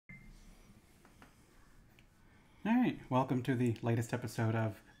All right, welcome to the latest episode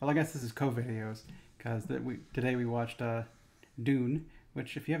of. Well, I guess this is COVIDeos because today we watched Dune,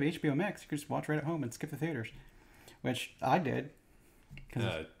 which if you have HBO Max, you can just watch right at home and skip the theaters, which I did.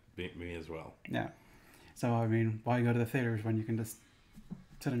 Me as well. Yeah. So I mean, why go to the theaters when you can just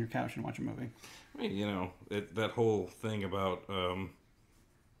sit on your couch and watch a movie? I mean, that whole thing about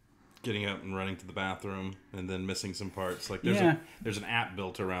getting up and running to the bathroom and then missing some parts. Like there's an app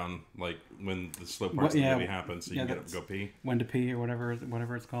built around like when the slow parts of the movie happen, so you can get up and go pee. When to pee or whatever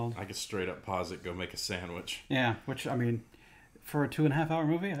it's called. I could straight up pause it, go make a sandwich. Yeah, which I mean, for a 2.5 hour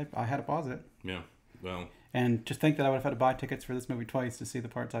movie, I had to pause it. Yeah, well. And just think that I would have had to buy tickets for this movie twice to see the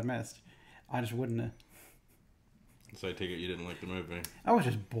parts I missed. I just wouldn't have. So I take it you didn't like the movie. I was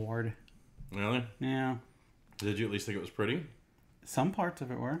just bored. Really? Yeah. Did you at least think it was pretty? Some parts of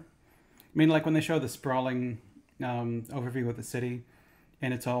it were. I mean, like when they show the sprawling overview of the city,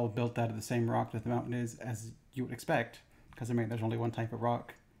 and it's all built out of the same rock that the mountain is, as you would expect. Because, I mean, there's only one type of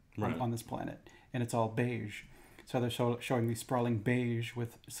rock on this planet, and it's all beige. So they're showing these sprawling beige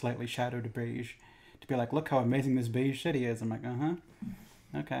with slightly shadowed beige to be like, look how amazing this beige city is. I'm like,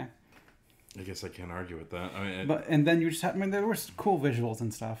 okay. I guess I can't argue with that. I mean, and then you just had, I mean, there were cool visuals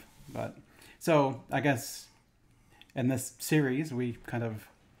and stuff. But so I guess in this series we kind of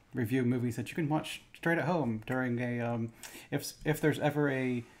review movies that you can watch straight at home during a if there's ever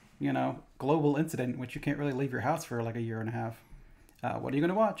a global incident in which you can't really leave your house for like a year and a half. What are you going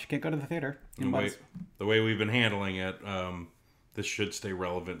to watch? You can't go to the theater. The way we've been handling it, this should stay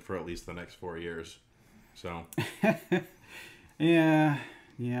relevant for at least the next 4 years. So. Yeah.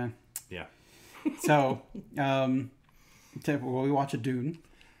 So, will we watch a Dune?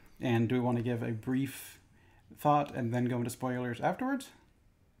 And do we want to give a brief thought and then go into spoilers afterwards?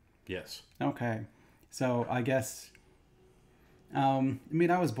 Yes. Okay. So, I guess... I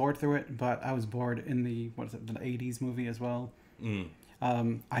mean, I was bored through it, but I was bored in the 80s movie as well.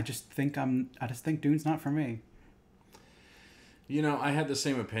 I just think Dune's not for me. I had the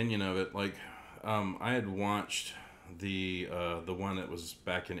same opinion of it. Like, I had watched the one that was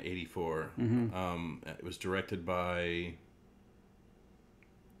back in '84. Mm-hmm. It was directed by.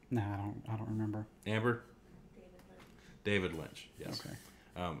 No, I don't remember. Amber. David Lynch. Yes. Okay.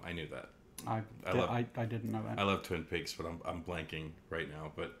 I knew that. I didn't know that. I love Twin Peaks, but I'm blanking right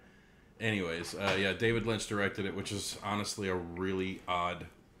now. But, anyways, David Lynch directed it, which is honestly a really odd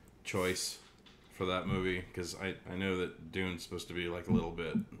choice for that movie, because I know that Dune's supposed to be like a little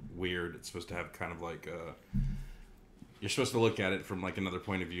bit weird. It's supposed to have kind of like you're supposed to look at it from like another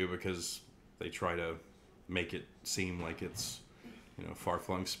point of view, because they try to make it seem like it's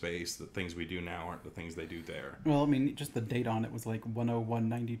far-flung space. The things we do now aren't the things they do there. Well, I mean, just the date on it was like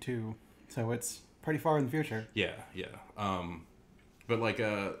 10192, so it's pretty far in the future. Yeah. But like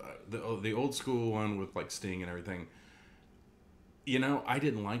the old school one with like Sting and everything, I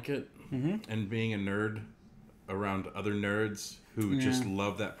didn't like it. Mm-hmm. And being a nerd around other nerds who just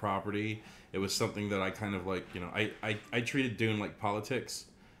love that property, it was something that I kind of like. I treated Dune like politics.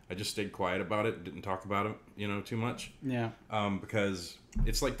 I just stayed quiet about it, didn't talk about it, too much. Yeah. Because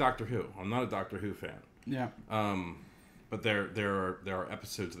it's like Doctor Who. I'm not a Doctor Who fan. Yeah. But there are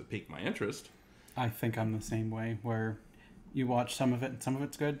episodes that pique my interest. I think I'm the same way, where you watch some of it and some of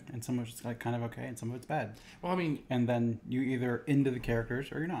it's good and some of it's like kind of okay and some of it's bad. Well, I mean, and then you either into the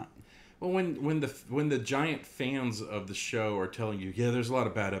characters or you're not. Well, when the giant fans of the show are telling you, there's a lot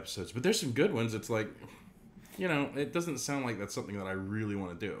of bad episodes, but there's some good ones, it's like, it doesn't sound like that's something that I really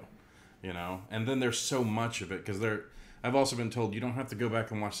want to do, And then there's so much of it, because I've also been told you don't have to go back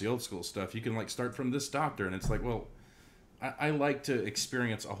and watch the old school stuff. You can like start from this Doctor, and it's like, well, I like to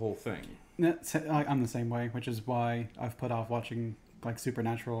experience a whole thing. I'm the same way, which is why I've put off watching like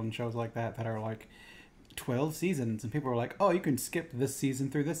Supernatural and shows like that are like 12 seasons, and people are like, oh, you can skip this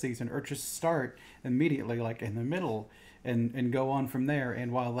season through this season, or just start immediately like in the middle and go on from there.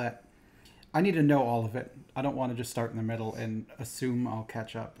 And while that, I need to know all of it. I don't want to just start in the middle and assume I'll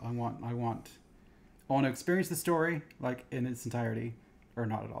catch up. I want to experience the story like in its entirety, or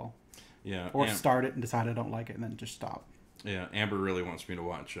not at all. Yeah. Or start it and decide I don't like it and then just stop. Yeah, Amber really wants me to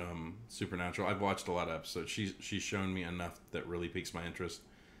watch Supernatural. I've watched a lot of episodes. She's shown me enough that really piques my interest.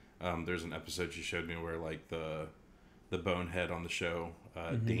 There's an episode she showed me where like the bonehead on the show,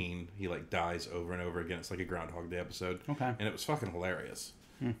 Dean, he like dies over and over again. It's like a Groundhog Day episode. Okay. And it was fucking hilarious.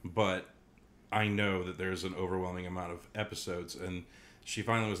 But I know that there's an overwhelming amount of episodes, and she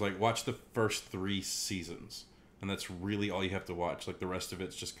finally was like, watch the first 3 seasons. And that's really all you have to watch. Like the rest of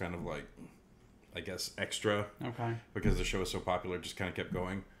it's just kind of like, I guess, extra. Okay. Because the show is so popular, it just kind of kept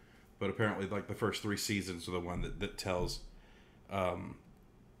going. But apparently like the first 3 seasons are the one that tells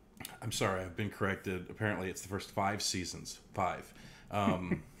I'm sorry, I've been corrected. Apparently, it's the first 5 seasons. 5. All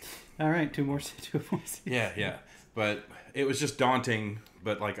right, two more seasons. Yeah. But it was just daunting.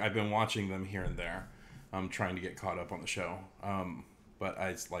 But like I've been watching them here and there, trying to get caught up on the show. But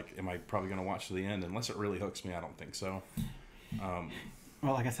it's like, am I probably going to watch to the end? Unless it really hooks me, I don't think so.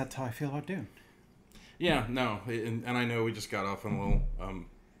 Well, I guess that's how I feel about Dune. Yeah, no, and I know we just got off on a little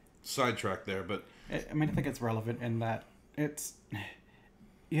sidetrack there, but I mean, I think it's relevant in that it's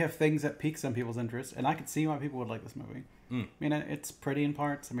you have things that pique some people's interest, and I could see why people would like this movie. I mean, it's pretty in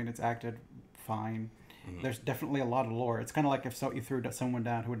parts. I mean, it's acted fine. There's definitely a lot of lore. It's kind of like if you threw someone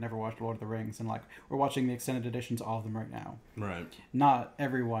down who had never watched Lord of the Rings, and like we're watching the extended editions, all of them right now. Right. Not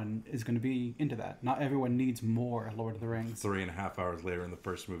everyone is going to be into that. Not everyone needs more Lord of the Rings. 3.5 hours later in the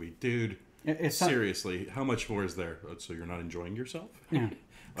first movie, dude. Seriously, how much more is there? So you're not enjoying yourself? Yeah.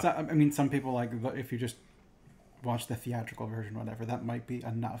 I mean, some people like if you just watch the theatrical version, whatever, that might be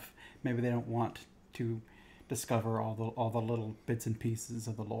enough. Maybe they don't want to discover all the little bits and pieces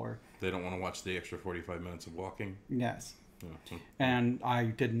of the lore. They don't want to watch the extra 45 minutes of walking. Yes. Yeah. And I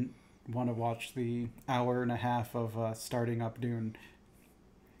didn't want to watch the hour and a half of starting up Dune.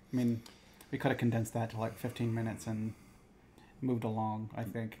 I mean, we could have condensed that to like 15 minutes and moved along, I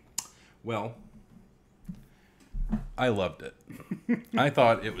think. Well, I loved it. I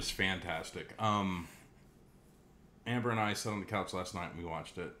thought it was fantastic. Amber and I sat on the couch last night and we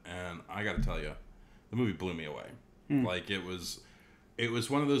watched it, and I got to tell you, the movie blew me away. Like it was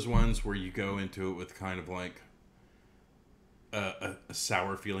one of those ones where you go into it with kind of like a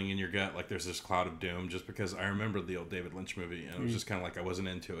sour feeling in your gut, like there's this cloud of doom. Just because I remembered the old David Lynch movie, and it was just kind of like I wasn't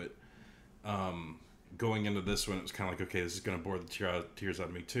into it. Going into this one, it was kind of like, okay, this is going to bore the tears out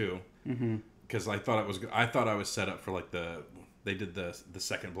of me too, because I thought I was set up for like they did the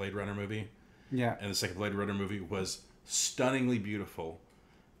second Blade Runner movie. Yeah. And the second Blade Runner movie was stunningly beautiful,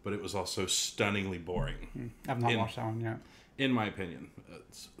 but it was also stunningly boring. I've not watched that one yet. In my opinion.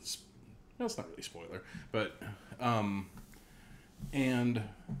 It's not really a spoiler. But, and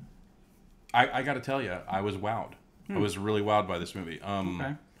I got to tell you, I was wowed. I was really wowed by this movie.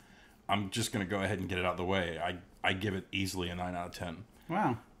 Okay. I'm just going to go ahead and get it out of the way. I give it easily a 9 out of 10.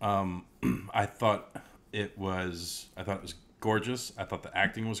 Wow. I thought it was gorgeous. I thought the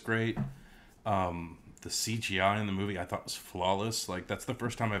acting was great. The CGI in the movie I thought was flawless. Like that's the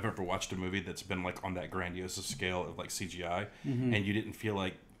first time I've ever watched a movie that's been like on that grandiose scale of like CGI, and you didn't feel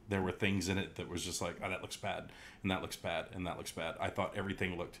like there were things in it that was just like, oh, that looks bad, and that looks bad, and that looks bad. I thought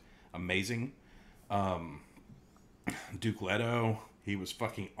everything looked amazing. Duke Leto, he was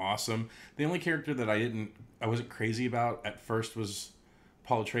fucking awesome. The only character that I wasn't crazy about at first was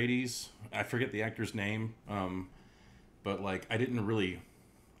Paul Atreides. I forget the actor's name, but like I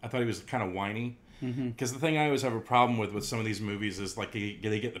thought he was kind of whiny. Because the thing I always have a problem with some of these movies is like they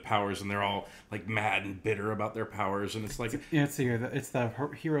get the powers and they're all like mad and bitter about their powers, and it's like it's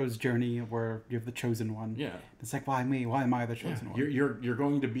the hero's journey where you have the chosen one. Yeah, it's like, why me? Why am I the chosen one? You're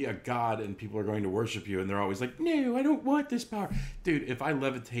going to be a god and people are going to worship you, and they're always like, no, I don't want this power, dude. If I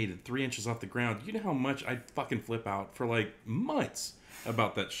levitated 3 inches off the ground, you know how much I'd fucking flip out for like months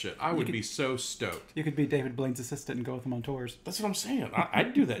about that shit. I would be so stoked. You could be David Blaine's assistant and go with him on tours. That's what I'm saying.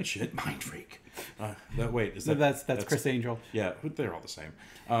 I'd do that shit. Mind freak. That's Chris Angel. Yeah, they're all the same.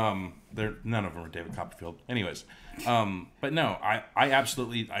 None of them are David Copperfield. Anyways, but no, I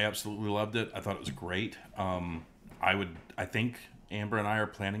absolutely loved it. I thought it was great. I think Amber and I are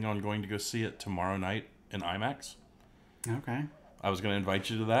planning on going to go see it tomorrow night in IMAX. Okay. I was going to invite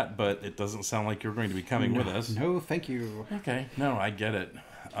you to that, but it doesn't sound like you're going to be coming with us. No, thank you. Okay. No, I get it.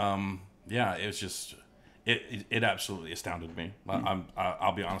 Yeah, it was just... It absolutely astounded me.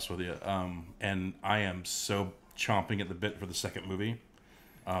 I'll be honest with you. And I am so chomping at the bit for the second movie.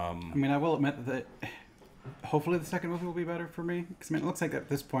 I mean, I will admit that hopefully the second movie will be better for me. Because I mean, it looks like at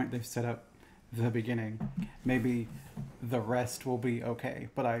this point they've set up the beginning. Maybe the rest will be okay,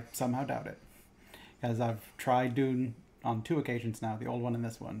 but I somehow doubt it. As I've tried Dune on 2 occasions now, the old one and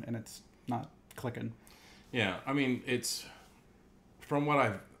this one, and it's not clicking. Yeah, I mean, it's... From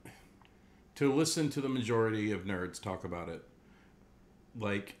what to listen to the majority of nerds talk about it,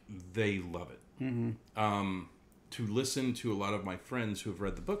 like, they love it. To listen to a lot of my friends who have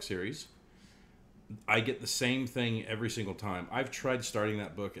read the book series, I get the same thing every single time. I've tried starting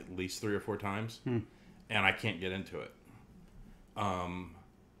that book at least 3 or 4 times, and I can't get into it.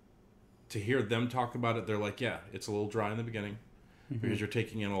 To hear them talk about it, they're like, yeah, it's a little dry in the beginning because you're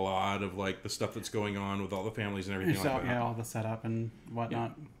taking in a lot of like the stuff that's going on with all the families and everything like that. Yeah, all the setup and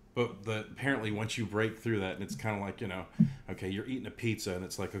whatnot. Yeah. But apparently once you break through that, and it's kind of like, okay, you're eating a pizza and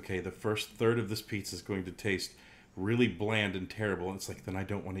it's like, okay, the first third of this pizza is going to taste really bland and terrible. And it's like, then I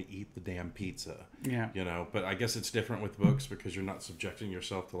don't want to eat the damn pizza. Yeah. You know, but I guess it's different with books because you're not subjecting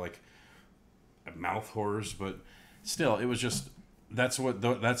yourself to like mouth horrors. But still, it was just that's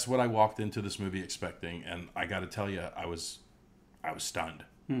what I walked into this movie expecting, and I got to tell you, I was stunned,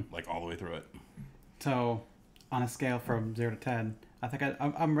 like all the way through it. So, on a scale from 0 to 10, I think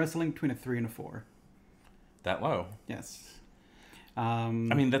I'm wrestling between a 3 and a 4. That low? Yes. I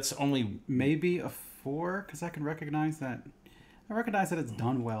mean, that's only maybe a 4 because I can recognize that. I recognize that it's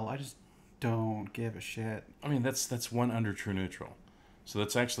done well. I just don't give a shit. I mean, that's one under true neutral. So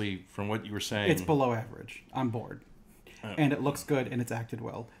that's actually, from what you were saying, it's below average. I'm bored, and it looks good and it's acted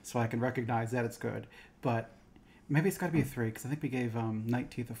well, so I can recognize that it's good. But maybe it's got to be a 3 because I think we gave Night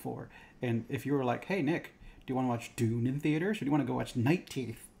Teeth a 4. And if you were like, "Hey Nick, do you want to watch Dune in theaters, or do you want to go watch Night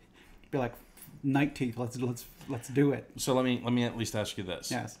Teeth?" Be like, "Night Teeth. Let's do it." So let me at least ask you this.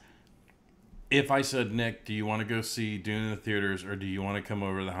 Yes. If I said, Nick, do you want to go see Dune in the theaters, or do you want to come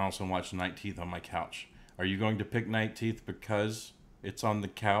over to the house and watch Night Teeth on my couch? Are you going to pick Night Teeth because it's on the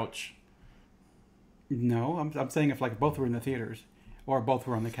couch? No, I'm saying if like both were in the theaters, or both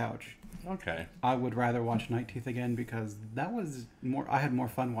were on the couch. Okay. I would rather watch Night Teeth again because that was more. I had more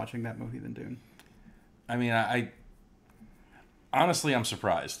fun watching that movie than Dune. I mean, I honestly, I'm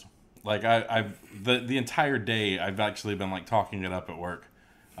surprised. Like I've the entire day I've actually been like talking it up at work.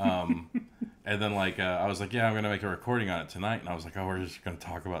 And then, like, I was like, yeah, I'm going to make a recording on it tonight. And I was like, oh, we're just going to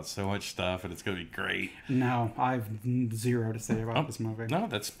talk about so much stuff, and it's going to be great. No, I've 0 to say about this movie. No,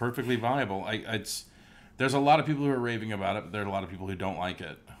 that's perfectly viable. There's a lot of people who are raving about it, but there are a lot of people who don't like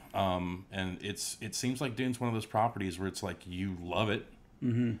it. And it seems like Dune's one of those properties where it's like you love it,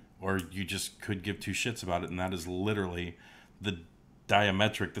 or you just could give two shits about it, and that is literally the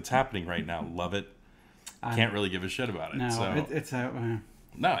diametric that's happening right now. Love it, can't really give a shit about it. No, so,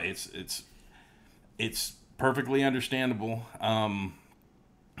 no, it's perfectly understandable. I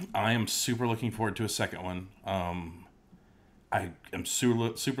am super looking forward to a second one. I am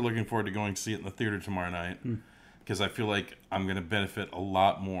super looking forward to going to see it in the theater tomorrow night because I feel like I'm going to benefit a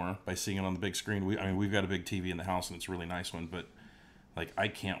lot more by seeing it on the big screen. We've got a big TV in the house and it's a really nice one, but like I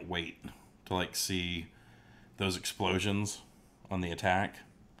can't wait to like see those explosions on the attack.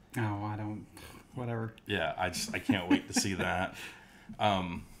 Oh, I don't. Whatever. Yeah, I can't wait to see that.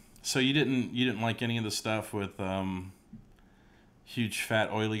 So you didn't like any of the stuff with huge fat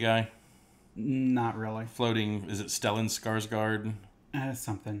oily guy? Not really. Floating, is it Stellan Skarsgård?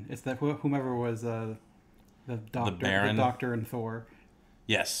 Something. It's that whomever was the doctor, Baron? the doctor in Thor.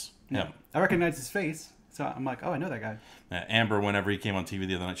 Yes. Yeah. I recognize his face, so I'm like, oh, I know that guy. Amber, whenever he came on TV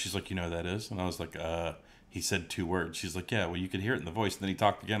the other night, she's like, you know who that is? And I was like, he said 2 words. She's like, yeah, well, you could hear it in the voice. And then he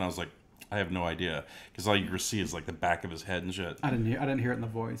talked again. I was like, I have no idea, because all you see is like the back of his head and shit. I didn't hear it in the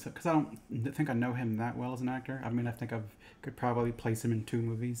voice because I don't think I know him that well as an actor. I mean, I think I could probably place him in 2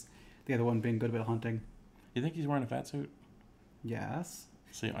 movies. The other one being Good Will Hunting. You think he's wearing a fat suit? Yes.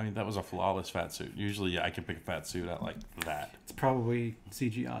 See, I mean, that was a flawless fat suit. Usually, I can pick a fat suit out like that. It's probably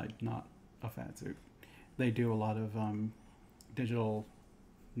CGI, not a fat suit. They do a lot of digital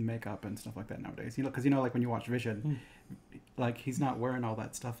makeup and stuff like that nowadays. Because like when you watch Vision, like he's not wearing all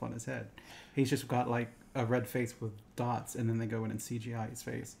that stuff on his head. He's just got like a red face with dots, and then they go in and CGI his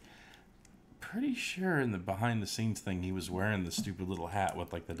face. Pretty sure in the behind the scenes thing he was wearing the stupid little hat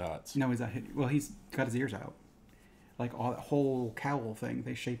with like the dots. No, he's got his ears out. Like all that whole cowl thing,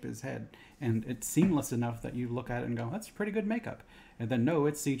 they shape his head, and it's seamless enough that you look at it and go, "That's pretty good makeup." And then no,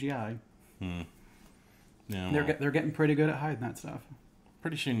 it's CGI. Yeah, they're getting pretty good at hiding that stuff.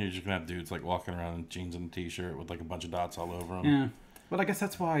 Pretty soon you're just gonna have dudes like walking around in jeans and a t-shirt with like a bunch of dots all over them. Yeah, but I guess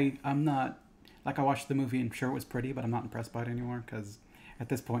that's why I'm not like I watched the movie and sure it was pretty, but I'm not impressed by it anymore because at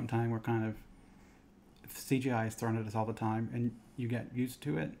this point in time we're kind of CGI is thrown at us all the time, and you get used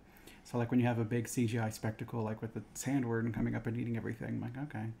to it. So like when you have a big CGI spectacle, like with the sandworm coming up and eating everything, I'm like,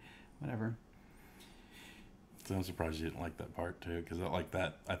 okay, whatever. So I'm surprised you didn't like that part too, because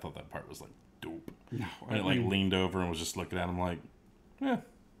I thought that part was like dope. No, and it like leaned over and was just looking at him like, yeah,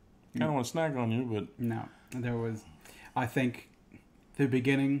 kind of want to snag on you, but no, there was. I think the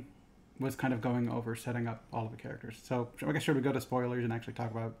beginning was kind of going over setting up all of the characters. So I guess should we go to spoilers and actually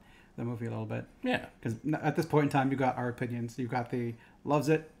talk about the movie a little bit? Yeah, because at this point in time, you got our opinions. You got the loves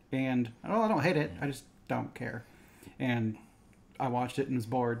it and I don't hate it. I just don't care. And I watched it and was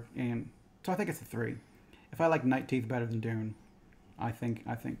bored, and so I think it's a 3. If I like Night Teeth better than Dune, I think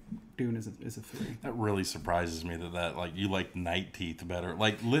Dune is a 3. That really surprises me that like you like Night Teeth better.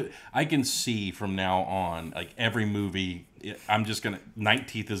 Like I can see from now on, like every movie, I'm just gonna Night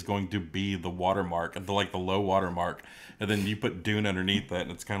Teeth is going to be the watermark, the low watermark, and then you put Dune underneath that,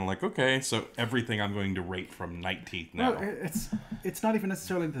 and it's kind of like, okay, so everything I'm going to rate from Night Teeth now. Well, it's not even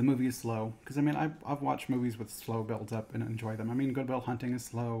necessarily that the movie is slow, because I mean I've watched movies with slow builds up and enjoy them. I mean, Good Will Hunting is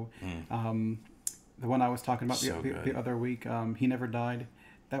slow. The one I was talking about the other week, He Never Died,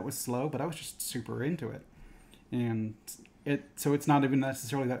 that was slow, but I was just super into it. And so it's not even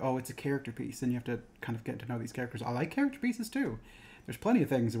necessarily that, oh, it's a character piece, and you have to kind of get to know these characters. I like character pieces too. There's plenty of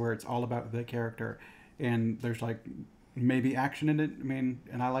things where it's all about the character, and there's like maybe action in it. I mean,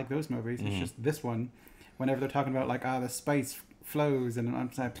 and I like those movies. It's just this one, whenever they're talking about like, the space flows, and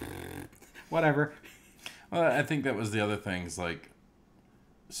I'm like, whatever. Well, I think that was the other things, like,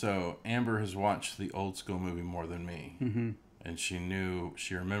 so Amber has watched the old school movie more than me, and she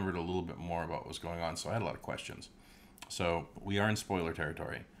remembered a little bit more about what was going on. So I had a lot of questions. So we are in spoiler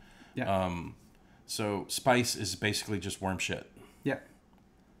territory. Yeah. So spice is basically just worm shit. Yeah.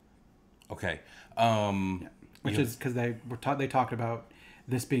 Okay. Yeah. Which is because they talked about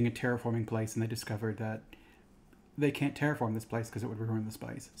this being a terraforming place, and they discovered that they can't terraform this place because it would ruin the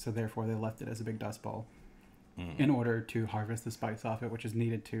spice. So therefore, they left it as a big dust ball. In order to harvest the spice off it, which is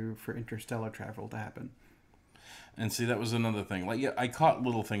needed for interstellar travel to happen. And see, that was another thing. Like, yeah, I caught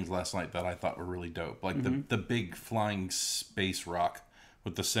little things last night that I thought were really dope. Like the big flying space rock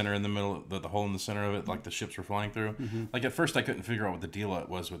with the center in the middle, the hole in the center of it, like the ships were flying through. Like, at first I couldn't figure out what the deal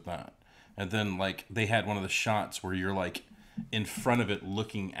was with that. And then, like, they had one of the shots where you're, like, in front of it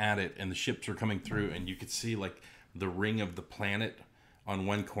looking at it, and the ships were coming through, and you could see, like, the ring of the planet on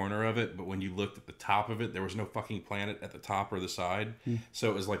one corner of it, but when you looked at the top of it, there was no fucking planet at the top or the side. So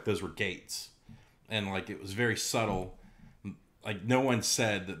it was like those were gates. And like it was very subtle. Like no one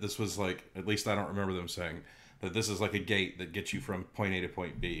said that this was like, at least I don't remember them saying that this is like a gate that gets you from point A to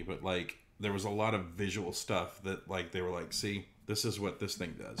point B, but like there was a lot of visual stuff that like they were like, see, this is what this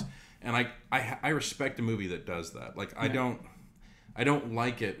thing does. And I respect a movie that does that. Like I don't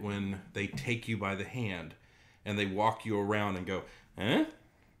like it when they take you by the hand and they walk you around and go, huh?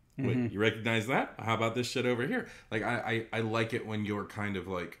 Wait, you recognize that? How about this shit over here? Like, I like it when you're kind of,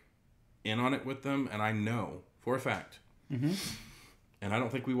 like, in on it with them, and I know, for a fact, and I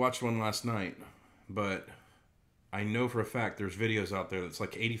don't think we watched one last night, but I know for a fact there's videos out there that's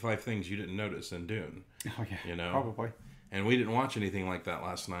like 85 things you didn't notice in Dune. Oh, yeah, you know? probably. And we didn't watch anything like that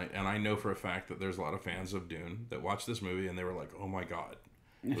last night, and I know for a fact that there's a lot of fans of Dune that watched this movie, and they were like, oh my god.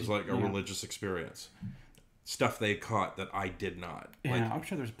 It was like a religious experience. Stuff they caught that I did not. Yeah, like, I'm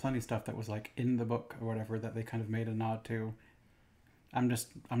sure there's plenty of stuff that was like in the book or whatever that they kind of made a nod to. I'm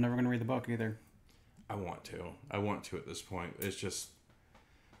never going to read the book either. I want to at this point. It's just,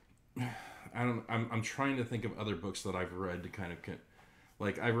 I'm trying to think of other books that I've read to kind of,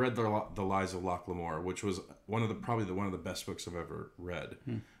 like I've read the Lies of Locke Lamore, which was probably one of the best books I've ever read.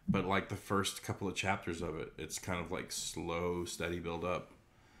 But like the first couple of chapters of it, it's kind of like slow, steady build up.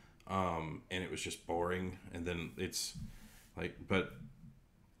 And it was just boring. And then it's like, but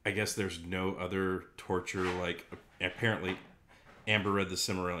I guess there's no other torture. Like apparently Amber read the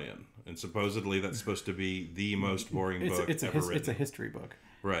Silmarillion, and supposedly that's supposed to be the most boring book ever written. It's a history book.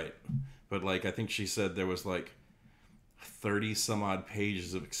 Right. But like, I think she said there was like 30 some odd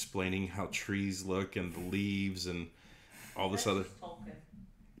pages of explaining how trees look and the leaves and all this other.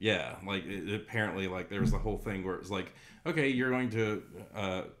 Yeah. Like apparently like there was the whole thing where it was like, okay, you're going to,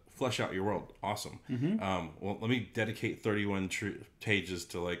 flesh out your world. Awesome. Well, let me dedicate 31 pages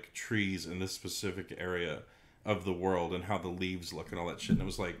to like trees in this specific area of the world and how the leaves look and all that shit. And it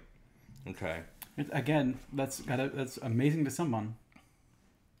was like, okay. Again, that's amazing to someone.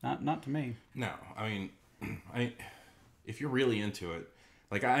 Not to me. No, I mean, if you're really into it,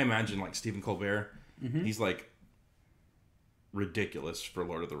 like I imagine like Stephen Colbert, he's like ridiculous for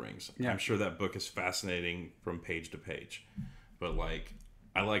Lord of the Rings. Yeah. I'm sure that book is fascinating from page to page, but like,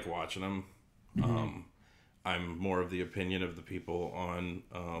 I like watching them. I'm more of the opinion of the people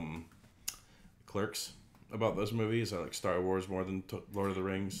on Clerks about those movies. I like Star Wars more than Lord of the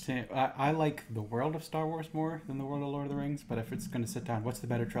Rings. See, I like the world of Star Wars more than the world of Lord of the Rings, but if it's going to sit down, what's the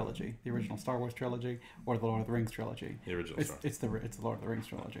better trilogy? The original Star Wars trilogy or the Lord of the Rings trilogy? The original it's the Lord of the Rings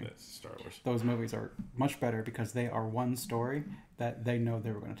trilogy. It's Star Wars. Those movies are much better because they are one story that they know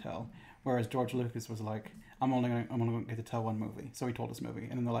they were going to tell. Whereas George Lucas was like, I'm only going to get to tell one movie. So he told us movie.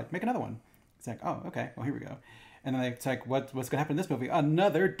 And then they're like, make another one. It's like, oh, okay. Well, here we go. And then it's like, what's going to happen in this movie?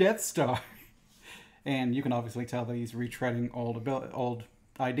 Another Death Star. And you can obviously tell that he's retreading old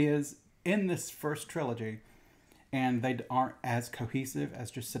ideas in this first trilogy. and they aren't as cohesive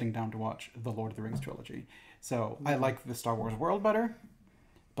as just sitting down to watch the Lord of the Rings trilogy. So I like the Star Wars world better,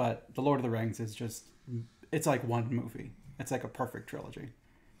 but the Lord of the Rings is just, it's like one movie. It's like a perfect trilogy.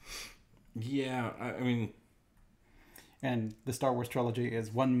 Yeah, I mean... And the Star Wars trilogy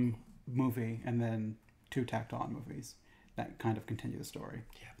is one movie and then 2 tacked on movies that kind of continue the story.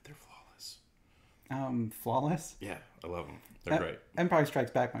 Yeah, but they're flawless. Flawless? Yeah, I love them. They're great. Empire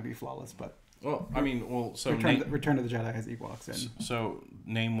Strikes Back might be flawless, but... Well, I mean, so... Return of the Jedi has Ewoks in. So,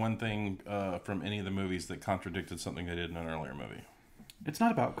 name one thing from any of the movies that contradicted something they did in an earlier movie. It's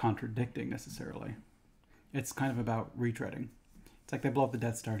not about contradicting, necessarily. It's kind of about retreading. It's like they blow up the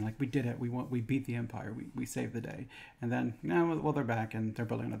Death Star and like, we did it. We beat the Empire. We saved the day. And then, well, they're back and they're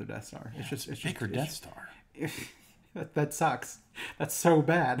building another Death Star. Yeah, it's just bigger Death Star. That sucks. That's so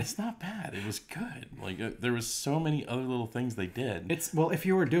bad. It's not bad. It was good. Like there was so many other little things they did. If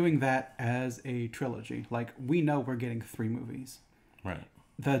you were doing that as a trilogy, like we know we're getting 3 movies. Right.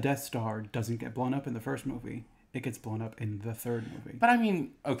 The Death Star doesn't get blown up in the first movie. It gets blown up in the third movie. But I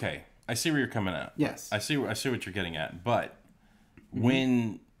mean, okay, I see where you're coming at. Yes. I see what you're getting at. But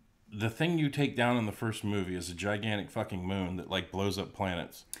when the thing you take down in the first movie is a gigantic fucking moon that like blows up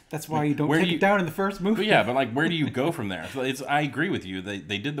planets. That's why you don't take it down in the first movie. But yeah, but like, where do you go from there? I agree with you.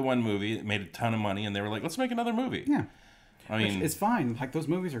 They did the one movie, it made a ton of money, and they were like, let's make another movie. Yeah. I mean, it's fine. Like those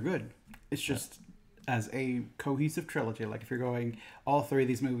movies are good. It's just as a cohesive trilogy. Like if you're going all 3 of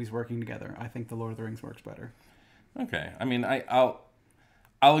these movies working together, I think the Lord of the Rings works better. Okay. I mean, I'll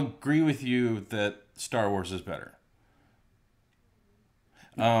agree with you that Star Wars is better.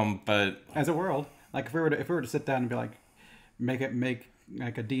 But as a world, like if we were to sit down and be like, make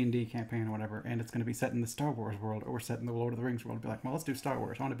like a D&D campaign or whatever, and it's going to be set in the Star Wars world or set in the Lord of the Rings world, I'd be like, well, let's do Star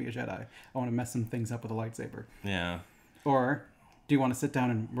Wars. I want to be a Jedi. I want to mess some things up with a lightsaber. Yeah. Or do you want to sit down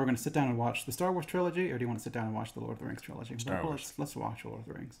and we're going to sit down and watch the Star Wars trilogy, or do you want to sit down and watch the Lord of the Rings trilogy? Star Wars. Let's watch the Lord of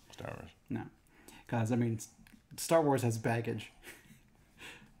the Rings. Star Wars. No, because I mean, Star Wars has baggage.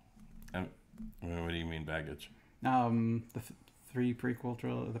 What do you mean baggage? The prequel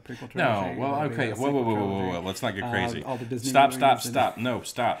trilogy. No, well, okay. Whoa. Let's not get crazy. All the Disney Stop. No,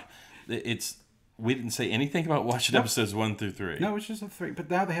 stop. We didn't say anything about watching episodes 1 through 3. No, it's just a 3. But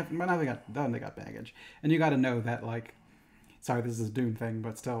now they got baggage, and you got to know that like, sorry, this is a Dune thing,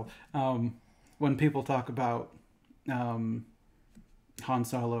 but still, when people talk about Han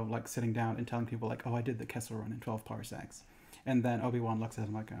Solo like sitting down and telling people like, oh, I did the Kessel Run in 12 parsecs, and then Obi-Wan looks at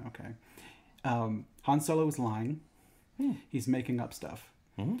him like, oh, okay, Han Solo is lying. He's making up stuff.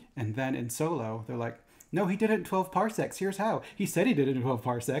 Mm-hmm. And then in Solo, they're like, no, he did it in 12 parsecs. Here's how. He said he did it in 12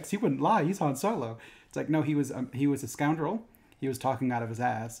 parsecs. He wouldn't lie. He's Han Solo. It's like, no, he was a scoundrel. He was talking out of his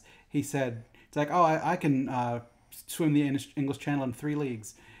ass. He said, it's like, oh, I can swim the English Channel in 3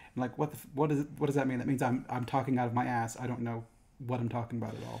 leagues. I'm like, what does that mean? That means I'm talking out of my ass. I don't know what I'm talking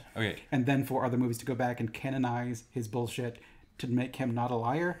about at all. Okay. And then for other movies to go back and canonize his bullshit to make him not a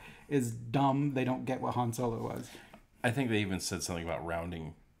liar is dumb. They don't get what Han Solo was. I think they even said something about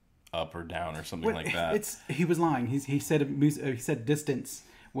rounding up or down or something like that. He was lying. He said distance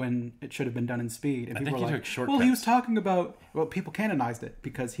when it should have been done in speed. And people were like, shortcuts. well, he was talking about... Well, people canonized it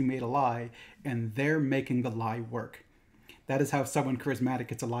because he made a lie, and they're making the lie work. That is how someone charismatic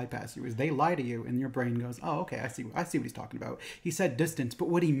gets a lie past you, is they lie to you, and your brain goes, oh, okay, I see what he's talking about. He said distance, but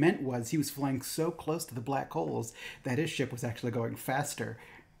what he meant was he was flying so close to the black holes that his ship was actually going faster.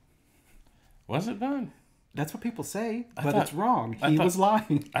 Was it done? That's what people say, but it's wrong. He was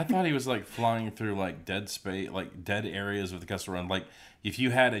lying. I thought he was like flying through like dead space, like dead areas of the Kessel Run. Like if you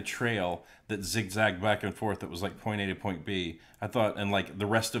had a trail that zigzagged back and forth that was like point A to point B, I thought, and like the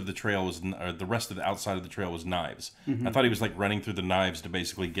rest of the trail was, or the rest of the outside of the trail was knives. Mm-hmm. I thought he was like running through the knives to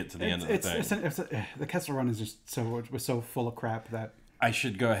basically get to the end of the thing. The Kessel Run is just so full of crap that... I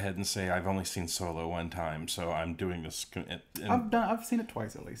should go ahead and say I've only seen Solo one time, so I'm doing this. I've seen it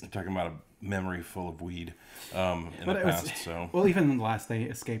twice at least. I'm talking about a memory full of weed in the past. So well, even in the last, they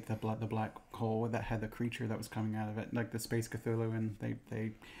escaped the black hole that had the creature that was coming out of it, like the space Cthulhu, and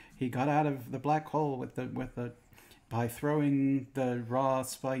he got out of the black hole with the by throwing the raw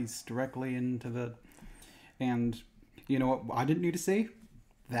spice directly into the, and you know what I didn't need to see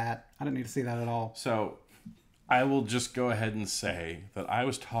that. I didn't need to see that at all. So I will just go ahead and say that I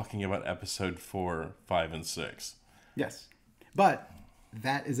was talking about episode 4, 5, and 6. Yes, but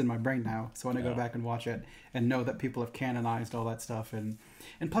that is in my brain now, so when I go back and watch it and know that people have canonized all that stuff, and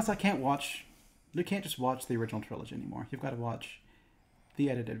plus you can't just watch the original trilogy anymore. You've got to watch the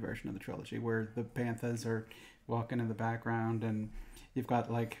edited version of the trilogy where the Banthas are walking in the background, and you've got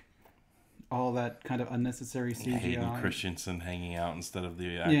like all that kind of unnecessary CGI. Hayden Christensen hanging out instead of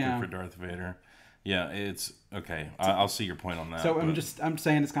the actor for Darth Vader. Yeah, it's okay. I'll see your point on that. So I'm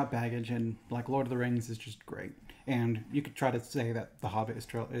saying it's got baggage, and like Lord of the Rings is just great. And you could try to say that The Hobbit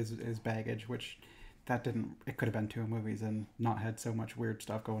is baggage, which that didn't. It could have been 2 movies and not had so much weird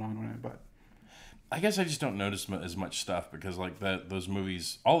stuff going on in it. But I guess I just don't notice as much stuff because like those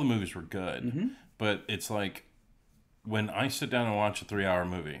movies, all the movies were good, mm-hmm. but it's like when I sit down and watch a 3-hour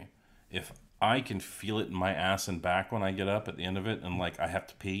movie, if I can feel it in my ass and back when I get up at the end of it and like I have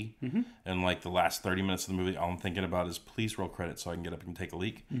to pee mm-hmm. and like the last 30 minutes of the movie all I'm thinking about is please roll credits so I can get up and take a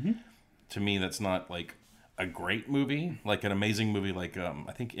leak. Mm-hmm. To me that's not like a great movie, like an amazing movie like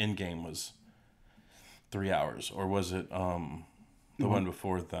I think Endgame was 3 hours, or was it the one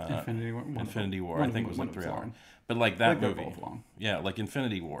before that Infinity War I think was like 3 hours. But like that movie, yeah, like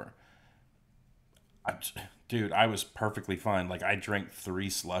Infinity War, dude, I was perfectly fine. Like, I drank 3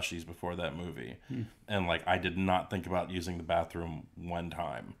 slushies before that movie. And, like, I did not think about using the bathroom one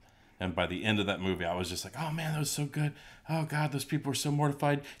time. And by the end of that movie, I was just like, oh, man, that was so good. Oh, God, those people were so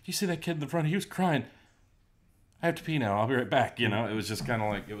mortified. Do you see that kid in the front? He was crying. I have to pee now. I'll be right back. You know, it was just kind of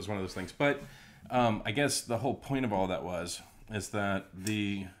like, it was one of those things. But I guess the whole point of all that is that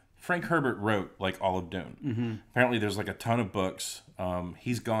Frank Herbert wrote, like, all of Dune. Mm-hmm. Apparently, there's, like, a ton of books.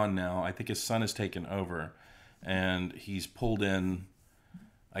 He's gone now. I think his son has taken over. And he's pulled in,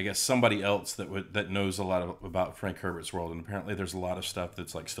 I guess, somebody else that knows a lot about Frank Herbert's world. And apparently there's a lot of stuff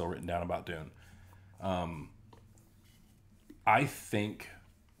that's like still written down about Dune. I think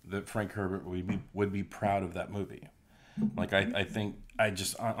that Frank Herbert would be proud of that movie. Like, I think,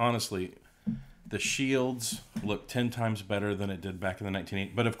 honestly, the shields look 10 times better than it did back in the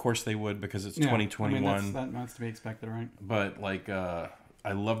 1980s. But of course they would because it's 2021. I mean, that's to be expected, right? But like, I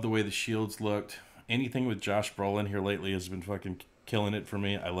love the way the shields looked. Anything with Josh Brolin here lately has been fucking killing it for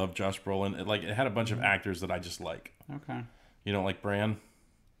me. I love Josh Brolin. It had a bunch of actors that I just like. Okay. You don't like Bran?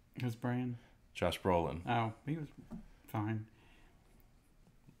 Who's Bran? Josh Brolin. Oh, he was fine.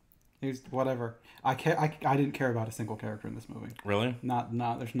 He was whatever. I didn't care about a single character in this movie. Really? Not.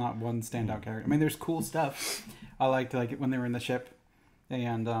 There's not one standout character. I mean, there's cool stuff. I liked like when they were in the ship,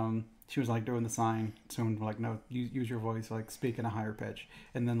 and she was like doing the sign. Someone like, no, use your voice, like speak in a higher pitch.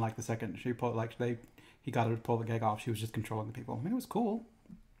 And then like the second she pulled, like he got her to pull the gag off. She was just controlling the people. I mean, it was cool.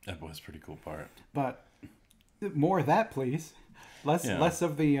 That was a pretty cool part. But more of that, please. Less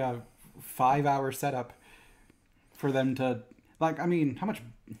of the 5-hour setup for them to like. I mean, how much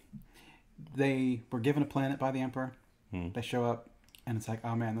they were given a planet by the Emperor. They show up. And it's like,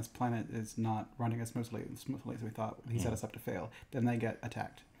 oh man, this planet is not running as smoothly as we thought. He set us up to fail. Then they get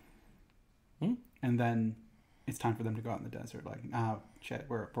attacked. And then it's time for them to go out in the desert. Like, shit,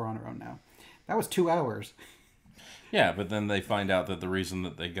 we're on our own now. That was 2 hours. Yeah, but then they find out that the reason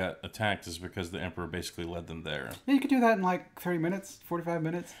that they got attacked is because the Emperor basically led them there. Yeah, you could do that in like 30 minutes, 45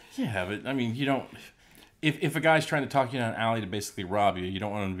 minutes. Yeah, but I mean, you don't... If a guy's trying to talk you down an alley to basically rob you, you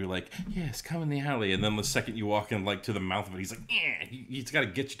don't want him to be like, yes, come in the alley. And then the second you walk in like to the mouth of it, he's like, yeah. He's got to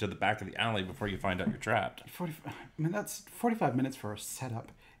get you to the back of the alley before you find out you're trapped. I mean, that's 45 minutes for a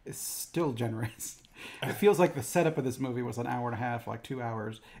setup. Is still generous. It feels like the setup of this movie was an hour and a half, like 2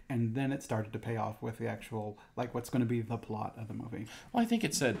 hours, and then it started to pay off with the actual, like, what's going to be the plot of the movie. Well, I think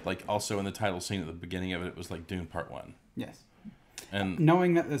it said, like, also in the title scene at the beginning of it, it was like Dune Part 1. Yes. And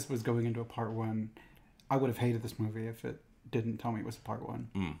knowing that this was going into a Part 1, I would have hated this movie if it didn't tell me it was a Part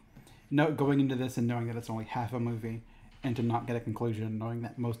 1. No, going into this and knowing that it's only half a movie, and to not get a conclusion, knowing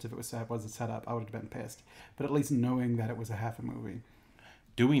that most of it was a setup, I would have been pissed. But at least knowing that it was a half a movie.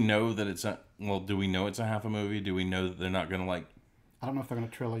 Do we know that it's do we know it's a half a movie? Do we know that they're not going to like... I don't know if they're going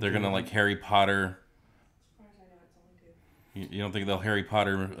to trilogy. They're going to like Harry Potter... As far as I know, it's only 2. You don't think they'll Harry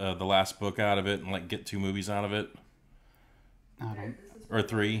Potter the last book out of it and like get 2 movies out of it? I don't. Or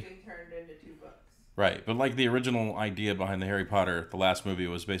 3? Being turned into 2 books. Right, but like the original idea behind the Harry Potter, the last movie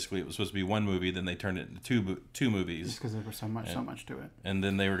was basically it was supposed to be 1 movie, then they turned it into two movies. Just because there was so much to it. And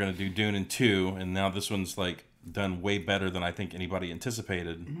then they were going to do Dune in 2, and now this one's like done way better than I think anybody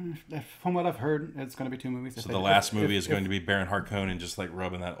anticipated. From what I've heard, it's going to be 2 movies. So the last movie is going to be Baron Harkonnen just like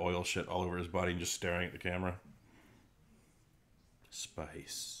rubbing that oil shit all over his body and just staring at the camera.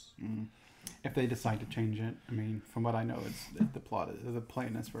 Spice. If they decide to change it, I mean, from what I know, the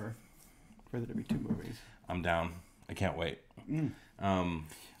plan is for there to be 2 movies. I'm down. I can't wait.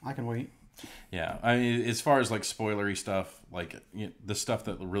 I can wait. Yeah, I mean, as far as like spoilery stuff, like the stuff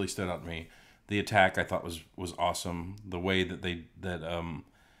that really stood out to me, the attack I thought was awesome. The way that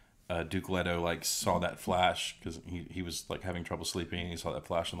Duke Leto like saw that flash because he was like having trouble sleeping and he saw that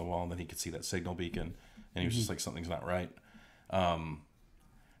flash on the wall and then he could see that signal beacon and he was just like something's not right.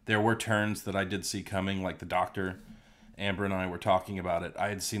 There were turns that I did see coming, like the doctor. Amber and I were talking about it. I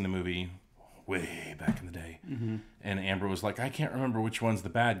had seen the movie way back in the day. Mm-hmm. And Amber was like, I can't remember which one's the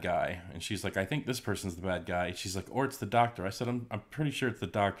bad guy. And she's like, I think this person's the bad guy. She's like, or it's the doctor. I said, I'm pretty sure it's the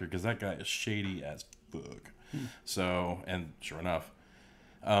doctor because that guy is shady as fuck. So, and sure enough,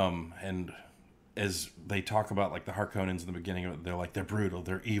 and as they talk about like the Harkonnens in the beginning of it, they're like, they're brutal,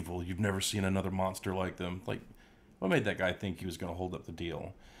 they're evil. You've never seen another monster like them. Like, what made that guy think he was going to hold up the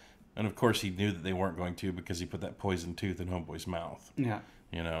deal? And of course, he knew that they weren't going to because he put that poison tooth in Homeboy's mouth. Yeah.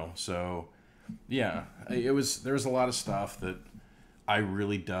 You know, so yeah, there was a lot of stuff that I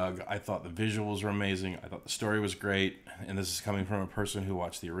really dug. I thought the visuals were amazing. I thought the story was great. And this is coming from a person who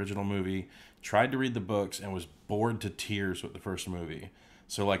watched the original movie, tried to read the books, and was bored to tears with the first movie.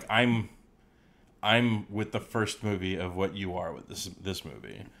 So like I'm with the first movie of what you are with this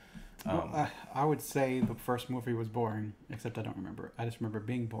movie. Well, I would say the first movie was boring, except I don't remember it. I just remember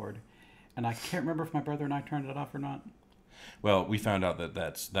being bored. And I can't remember if my brother and I turned it off or not. Well, we found out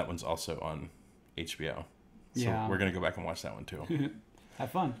that one's also on HBO. So Yeah. we're going to go back and watch that one too.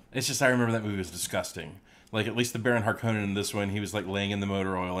 Have fun. It's just I remember that movie was disgusting. Like, at least the Baron Harkonnen in this one, he was like laying in the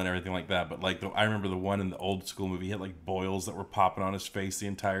motor oil and everything like that. But like I remember the one in the old school movie, he had like boils that were popping on his face the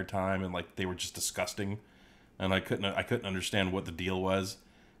entire time, and like they were just disgusting. And I couldn't understand what the deal was.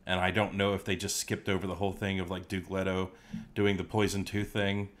 And I don't know if they just skipped over the whole thing of like Duke Leto doing the poison tooth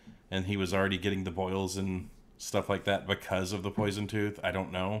thing, and he was already getting the boils and stuff like that because of the poison tooth. I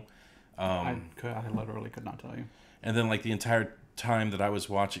don't know. I literally could not tell you. And then like the entire time that I was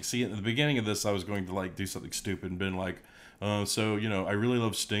watching, see, at the beginning of this, I was going to like do something stupid and been like, so you know, I really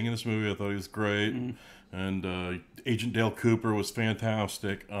love Sting in this movie. I thought he was great, and Agent Dale Cooper was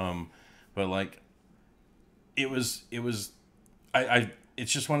fantastic. But like,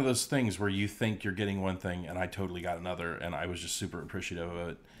 it's just one of those things where you think you're getting one thing, and I totally got another, and I was just super appreciative of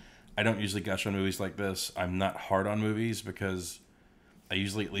it. I don't usually gush on movies like this. I'm not hard on movies because I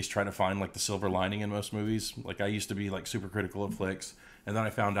usually at least try to find like the silver lining in most movies. Like I used to be like super critical of flicks, and then I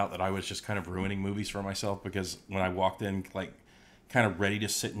found out that I was just kind of ruining movies for myself because when I walked in like kind of ready to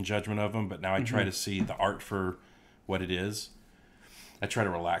sit in judgment of them, but now I try to see the art for what it is. I try to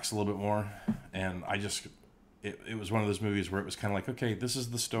relax a little bit more, and it was one of those movies where it was kind of like, okay, this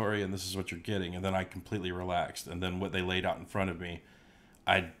is the story and this is what you're getting, and then I completely relaxed, and then what they laid out in front of me,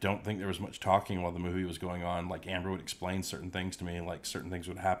 I don't think there was much talking while the movie was going on. Like Amber would explain certain things to me, and like certain things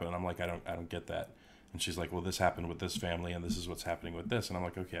would happen, and I'm like, I don't get that. And she's like, well, this happened with this family, and this is what's happening with this, and I'm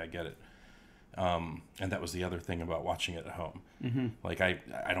like, okay, I get it. And that was the other thing about watching it at home. Like I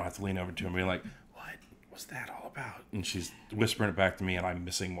don't have to lean over to her and be like, what was that all about? And she's whispering it back to me, and I'm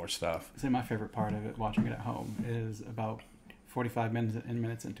missing more stuff. See, my favorite part of it, watching it at home, is about 45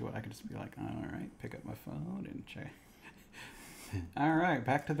 minutes into it. I could just be like, all right, pick up my phone and check. All right,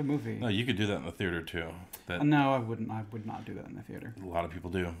 back to the movie. No, you could do that in the theater too. No, I wouldn't. I would not do that in the theater. A lot of people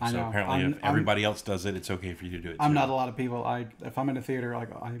do. I So know. apparently, if everybody else does it, it's okay for you to do it too. I'm not a lot of people. If I'm in a theater, like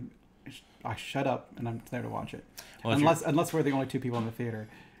I shut up and I'm there to watch it. Well, unless we're the only two people in the theater,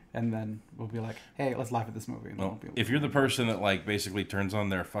 and then we'll be like, hey, let's laugh at this movie. And Well, if you're the person that like basically turns on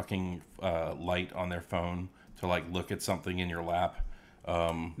their fucking light on their phone to like look at something in your lap,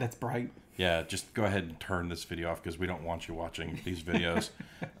 that's bright. yeah, just go ahead and turn this video off because we don't want you watching these videos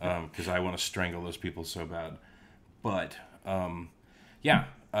because I want to strangle those people so bad. But yeah,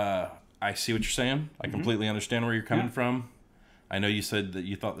 I see what you're saying. I completely understand where you're coming from. I know you said that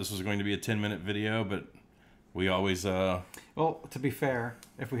you thought this was going to be a 10-minute video, but we always... Well, to be fair,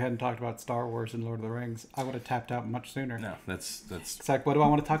 if we hadn't talked about Star Wars and Lord of the Rings, I would have tapped out much sooner. No, that's... It's like, what do I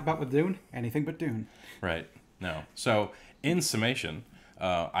want to talk about with Dune? Anything but Dune. Right. No. So, in summation,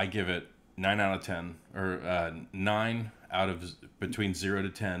 I give it 9 out of 10, or 9 out of between 0 to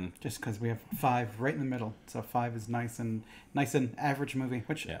 10. Just because we have 5 right in the middle. So 5 is nice and average movie,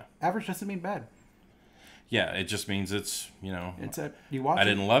 which average doesn't mean bad. Yeah, it just means it's, you watch I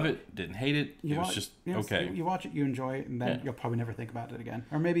didn't love it, didn't hate it. It was just okay. You watch it, you enjoy it, and then you'll probably never think about it again.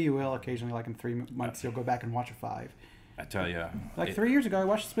 Or maybe you will occasionally, like in 3 months, you'll go back and watch a 5. I tell you. Like 3 years ago, I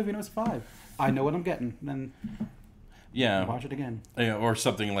watched this movie and it was 5. I know what I'm getting. Then watch it again. Yeah, or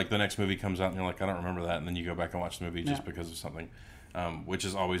something like the next movie comes out and you're like, I don't remember that, and then you go back and watch the movie just because of something, which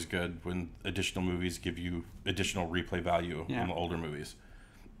is always good when additional movies give you additional replay value in the older movies.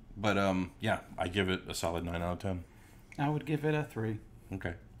 But I give it a solid 9 out of 10. I would give it a 3.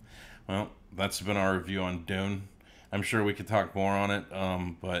 Okay. Well, that's been our review on Dune. I'm sure we could talk more on it,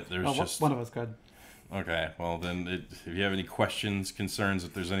 but there's just... One of us could. Okay, well then, if you have any questions, concerns,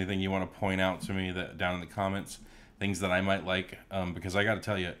 if there's anything you want to point out to me down in the comments, things that I might like, because I got to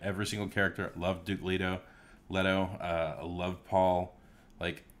tell you, every single character, I love Duke Leto, I love Paul,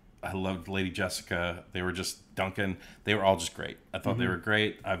 like, I loved Lady Jessica. They were just Duncan. They were all just great. I thought they were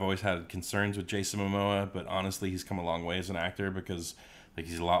great. I've always had concerns with Jason Momoa, but honestly, he's come a long way as an actor because like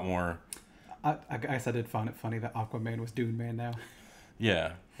he's a lot more. I guess I did find it funny that Aquaman was Dune Man now.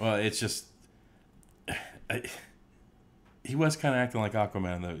 Yeah. Well, it's just. He was kind of acting like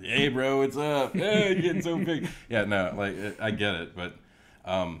Aquaman though. Hey, bro, what's up? Hey, you're getting so big. Yeah, no, like I get it, but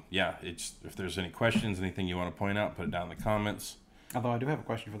yeah, it's if there's any questions, anything you want to point out, put it down in the comments. Although I do have a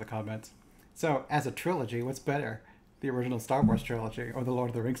question for the comments. So, as a trilogy, what's better? The original Star Wars trilogy or the Lord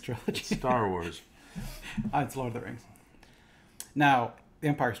of the Rings trilogy? Star Wars. It's Lord of the Rings. Now, The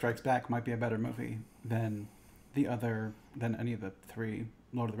Empire Strikes Back might be a better movie than any of the 3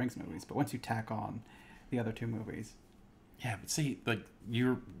 Lord of the Rings movies. But once you tack on the other 2 movies... Yeah, but see, like,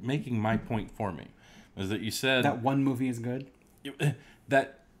 you're making my point for me. Is that you said... That one movie is good?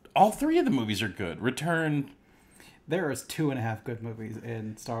 That all 3 of the movies are good. Return... There is 2.5 good movies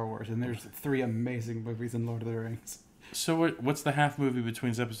in Star Wars, and there's 3 amazing movies in Lord of the Rings. So what's the half movie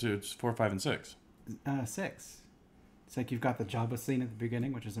between episodes 4, 5, and 6? 6. It's like you've got the Jabba scene at the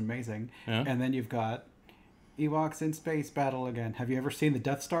beginning, which is amazing, Yeah. and then you've got Ewoks in space battle again. Have you ever seen the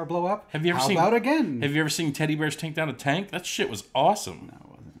Death Star blow up? Have you ever seen? How about again? Have you ever seen teddy bears tank down a tank? That shit was awesome. No, it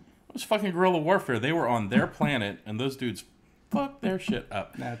wasn't. It was fucking guerrilla warfare. They were on their planet, and those dudes fucked their shit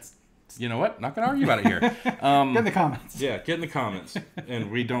up. That's... You know what? Not gonna argue about it here. Get in the comments. Yeah, get in the comments. And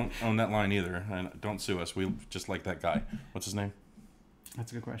we don't own that line either. And don't sue us. We just like that guy. What's his name?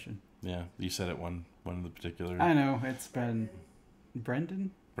 That's a good question. Yeah, you said it one of the particular. I know. It's been...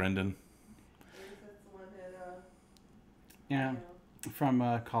 Brendan? Brendan. That's the one that, Yeah.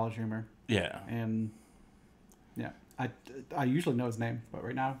 From College Humor. Yeah. And... Yeah. I usually know his name, but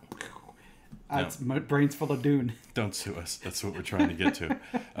right now... No. My brain's full of Dune. Don't sue us. That's what we're trying to get to.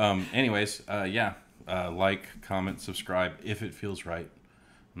 Anyways, yeah. Like, comment, subscribe if it feels right.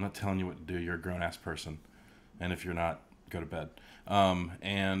 I'm not telling you what to do. You're a grown-ass person. And if you're not, go to bed.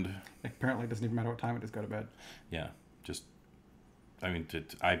 And... Apparently it doesn't even matter what time it is, go to bed. Yeah. Just... I mean,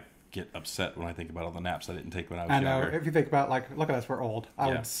 I get upset when I think about all the naps I didn't take when I was I know. younger. If you think about, like, look at us, we're old. I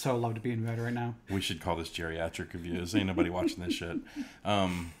Yeah. would so love to be in bed right now. We should call this geriatric reviews. Ain't nobody watching this shit.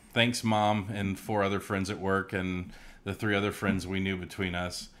 Thanks, Mom, and 4 other friends at work, and the 3 other friends we knew between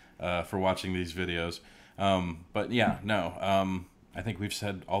us for watching these videos. But yeah, no. I think we've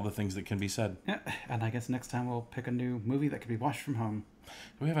said all the things that can be said. Yeah, and I guess next time we'll pick a new movie that can be watched from home.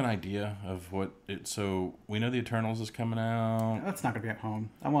 Do we have an idea of what it... So, we know The Eternals is coming out. That's not going to be at home.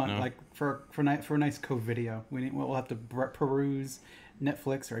 I want, No. like, for a nice COVIDeo. We'll have to peruse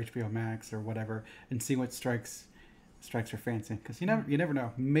Netflix or HBO Max or whatever and see what strikes your fancy. Because you never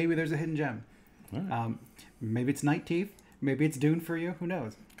know. Maybe there's a hidden gem. All right. Maybe it's Night Teeth. Maybe it's Dune for you. Who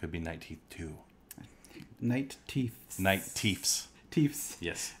knows? Could be Night Teeth 2. Night Teeth. Night Teeths. Teeths.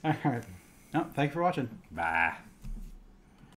 Yes. All right. No, thank you for watching. Bye.